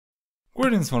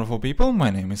Greetings wonderful people, my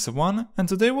name is Sawan, and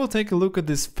today we'll take a look at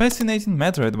this fascinating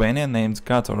Metroidvania named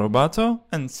Gato Roboto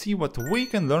and see what we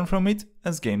can learn from it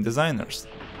as game designers.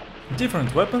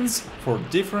 Different weapons for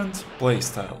different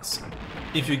playstyles.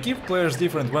 If you give players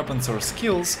different weapons or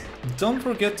skills, don't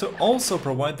forget to also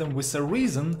provide them with a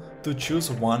reason to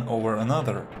choose one over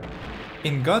another.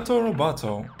 In Gato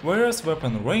Roboto, whereas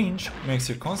weapon range makes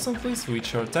you constantly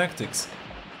switch your tactics.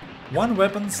 One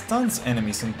weapon stuns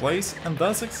enemies in place and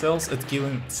thus excels at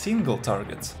killing single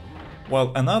targets,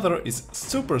 while another is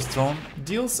super strong,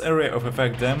 deals area of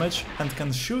effect damage and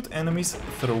can shoot enemies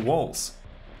through walls.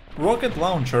 Rocket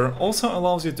Launcher also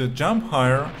allows you to jump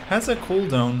higher, has a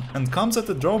cooldown and comes at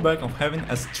the drawback of having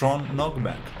a strong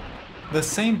knockback. The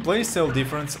same playstyle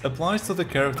difference applies to the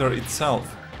character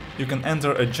itself. You can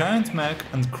enter a giant mech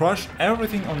and crush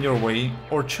everything on your way,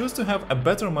 or choose to have a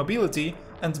better mobility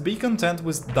and be content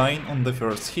with dying on the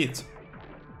first hit.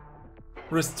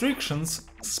 Restrictions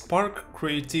spark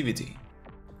creativity.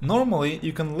 Normally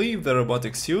you can leave the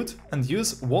robotic suit and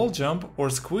use wall jump or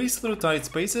squeeze through tight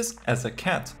spaces as a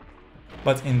cat.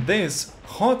 But in this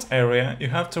hot area you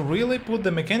have to really put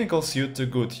the mechanical suit to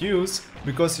good use,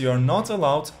 because you are not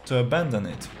allowed to abandon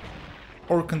it.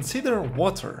 Or consider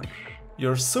water.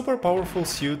 Your super powerful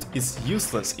suit is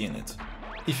useless in it.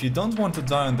 If you don't want to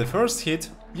die on the first hit,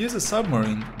 use a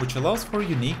submarine, which allows for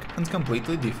unique and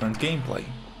completely different gameplay.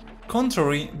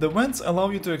 Contrary, the vents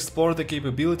allow you to explore the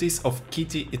capabilities of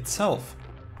Kitty itself.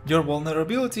 Your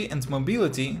vulnerability and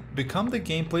mobility become the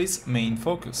gameplay's main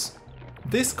focus.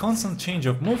 This constant change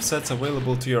of movesets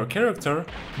available to your character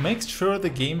makes sure the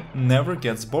game never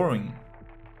gets boring.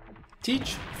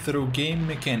 Teach through game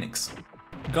mechanics.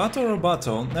 Gato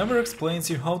Roboto never explains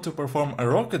you how to perform a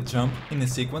rocket jump in a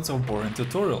sequence of boring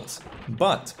tutorials,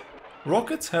 but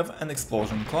rockets have an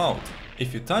explosion cloud.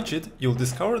 If you touch it, you'll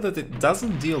discover that it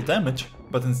doesn't deal damage,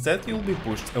 but instead you'll be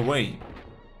pushed away.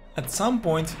 At some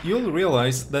point you'll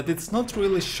realize that it's not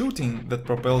really shooting that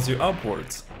propels you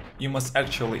upwards, you must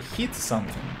actually hit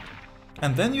something.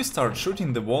 And then you start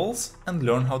shooting the walls and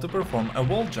learn how to perform a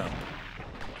wall jump.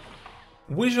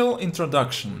 Visual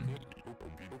introduction.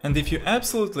 And if you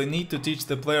absolutely need to teach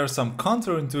the player some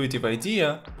counterintuitive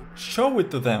idea, show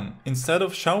it to them instead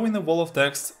of showing a wall of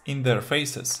text in their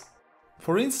faces.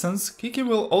 For instance, Kiki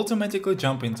will automatically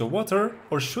jump into water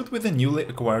or shoot with a newly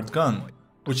acquired gun,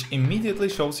 which immediately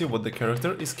shows you what the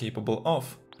character is capable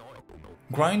of.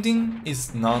 Grinding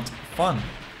is not fun.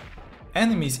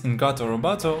 Enemies in Gato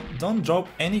Roboto don't drop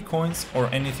any coins or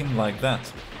anything like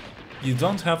that. You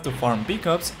don't have to farm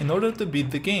pickups in order to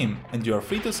beat the game, and you are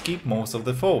free to skip most of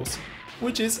the foes,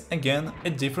 which is again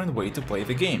a different way to play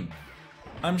the game.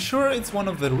 I'm sure it's one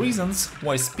of the reasons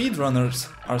why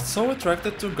speedrunners are so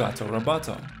attracted to Gato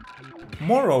Roboto.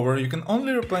 Moreover, you can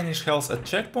only replenish health at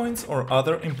checkpoints or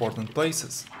other important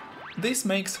places. This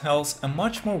makes health a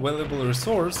much more valuable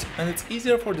resource, and it's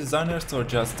easier for designers to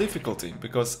adjust difficulty,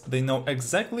 because they know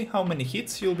exactly how many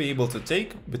hits you'll be able to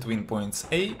take between points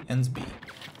A and B.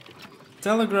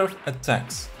 Telegraph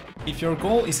attacks. If your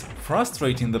goal is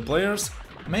frustrating the players,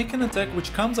 make an attack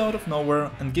which comes out of nowhere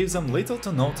and gives them little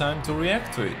to no time to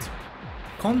react to it.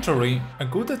 Contrary, a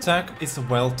good attack is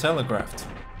well telegraphed.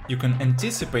 You can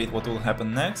anticipate what will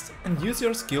happen next and use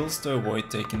your skills to avoid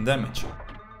taking damage.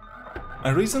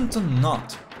 A reason to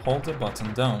not hold the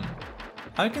button down.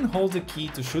 I can hold the key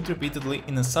to shoot repeatedly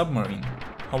in a submarine.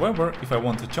 However, if I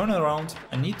want to turn around,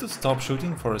 I need to stop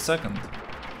shooting for a second.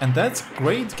 And that's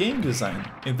great game design.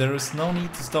 If there is no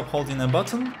need to stop holding a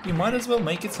button, you might as well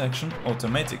make its action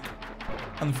automatic.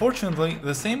 Unfortunately,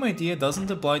 the same idea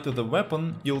doesn't apply to the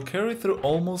weapon you'll carry through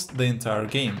almost the entire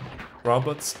game,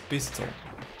 Robot's pistol.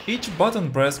 Each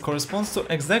button press corresponds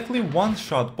to exactly one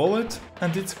shot bullet,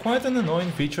 and it's quite an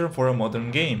annoying feature for a modern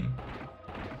game.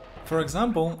 For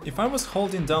example, if I was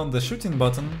holding down the shooting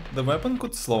button, the weapon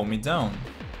could slow me down.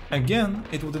 Again,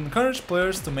 it would encourage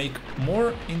players to make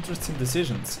more interesting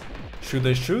decisions. Should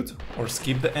I shoot or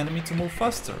skip the enemy to move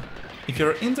faster? If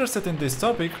you're interested in this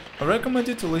topic, I recommend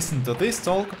you to listen to this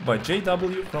talk by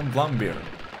JW from Blumbeer.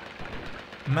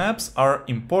 Maps are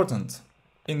important.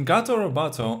 In Gato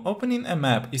Roboto, opening a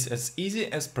map is as easy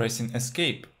as pressing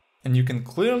escape, and you can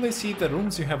clearly see the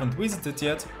rooms you haven't visited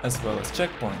yet, as well as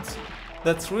checkpoints.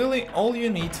 That's really all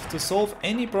you need to solve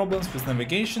any problems with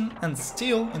navigation and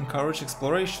still encourage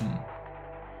exploration.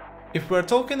 If we're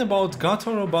talking about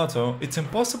Gato Roboto, it's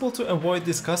impossible to avoid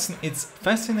discussing its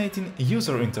fascinating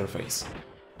user interface.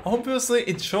 Obviously,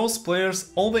 it shows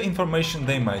players all the information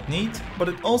they might need, but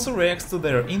it also reacts to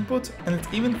their input, and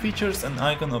it even features an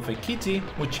icon of a kitty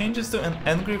which changes to an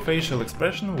angry facial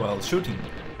expression while shooting.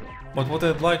 But what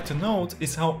I'd like to note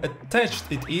is how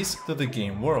attached it is to the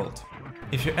game world.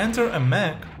 If you enter a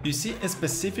Mac, you see a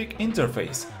specific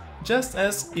interface, just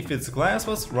as if its glass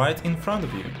was right in front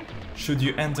of you. Should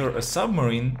you enter a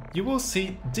submarine, you will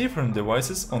see different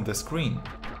devices on the screen.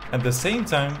 At the same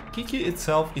time, Kiki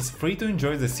itself is free to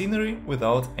enjoy the scenery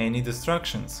without any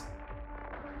distractions.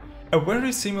 A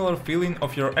very similar feeling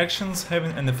of your actions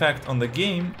having an effect on the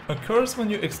game occurs when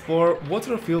you explore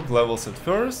water-filled levels at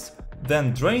first,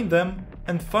 then drain them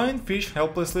and find fish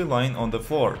helplessly lying on the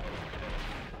floor.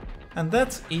 And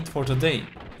that's it for today.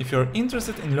 If you're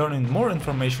interested in learning more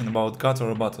information about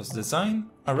Gato Roboto's design,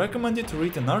 I recommend you to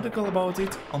read an article about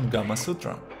it on Gamma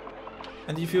Sutra.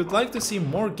 And if you'd like to see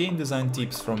more game design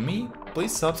tips from me,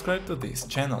 please subscribe to this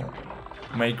channel.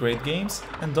 Make great games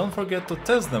and don't forget to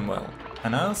test them well,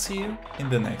 and I'll see you in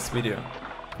the next video.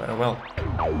 Farewell.